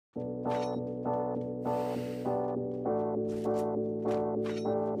And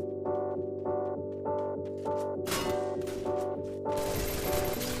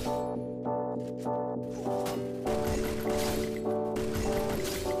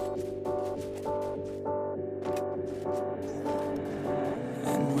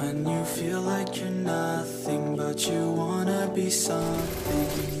when you feel like you're nothing, but you wanna be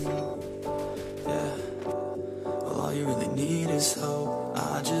something, yeah, well, all you really need is hope.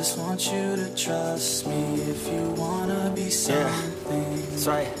 I just want you to trust me if you wanna be something. Yeah, that's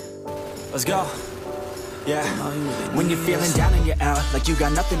right. Let's go. Yeah, when you're feeling down and you're out, like you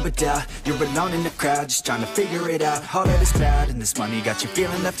got nothing but doubt, you're alone in the crowd, just trying to figure it out. All that is bad, and this money got you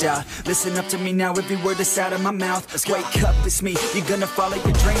feeling left out. Listen up to me now, every word that's out of my mouth. Wake up, it's me. You gonna follow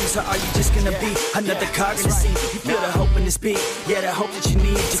your dreams, or are you just gonna be another cog in the scene? You feel the hope in this beat, yeah, the hope that you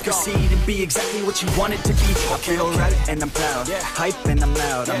need to proceed and be exactly what you want it to be. I feel right, and I'm proud, hype and I'm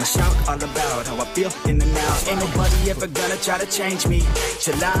loud. I'ma shout all about how I feel in the now. Ain't nobody ever gonna try to change me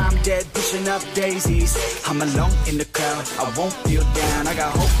till I'm dead, pushing up daisies. I'm alone in the crowd, I won't feel down. I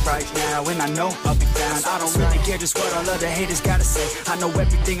got hope right now, and I know I'll be found. I don't really care just what all other haters gotta say. I know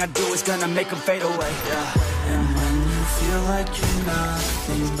everything I do is gonna make them fade away. And when you feel like you're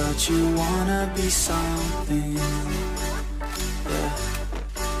nothing, but you wanna be something, yeah,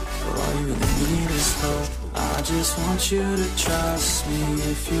 well, all you really need is hope. I just want you to trust me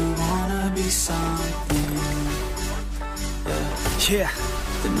if you wanna be something, yeah,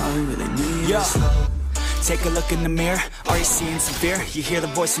 then all you really need is hope. Take a look in the mirror, are you seeing some fear? You hear the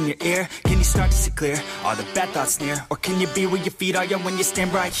voice in your ear, can you start to see clear? Are the bad thoughts near? Or can you be where your feet are, when you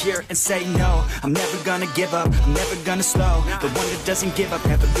stand right here and say no? I'm never gonna give up, I'm never gonna slow. The one that doesn't give up,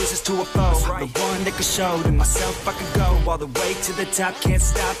 never loses to a foe. The one that could show to myself I could go all the way to the top, can't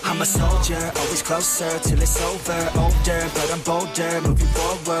stop me. I'm a soldier, always closer till it's over. Older, but I'm bolder, moving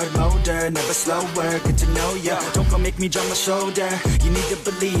forward, molder, never slower. Good to know ya, don't go make me drop my shoulder. You need to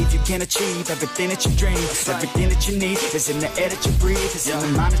believe you can achieve everything that you dream. Everything that you need is in the air that you breathe. It's in the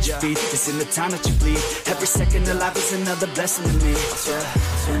mind that you feed, it's in the time that you bleed. Every second of life is another blessing to me.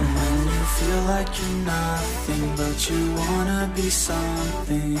 And when you feel like you're nothing, but you wanna be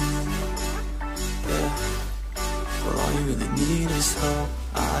something, yeah, well, all you really need is hope.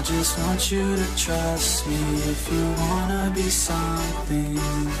 I just want you to trust me if you wanna be something,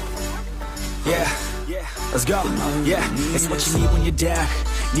 yeah. Let's go. Yeah, it's what you need when you're down,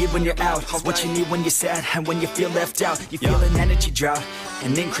 need when you're out. It's what you need when you're sad and when you feel left out. You feel an energy drought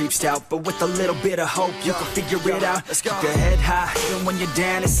and then creeps out, but with a little bit of hope you can figure it out. Keep your head high even when you're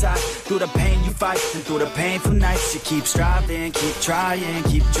down inside. Through the pain you fight and through the painful nights you keep striving, keep trying,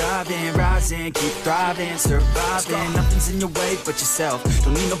 keep driving, rising, keep thriving, surviving. Nothing's in your way but yourself.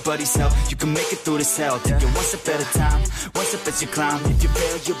 Don't need nobody's help. You can make it through this hell. Take it one step at a time, one step as you climb. If you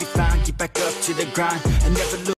fail you'll be fine. Get back up to the grind and never lose.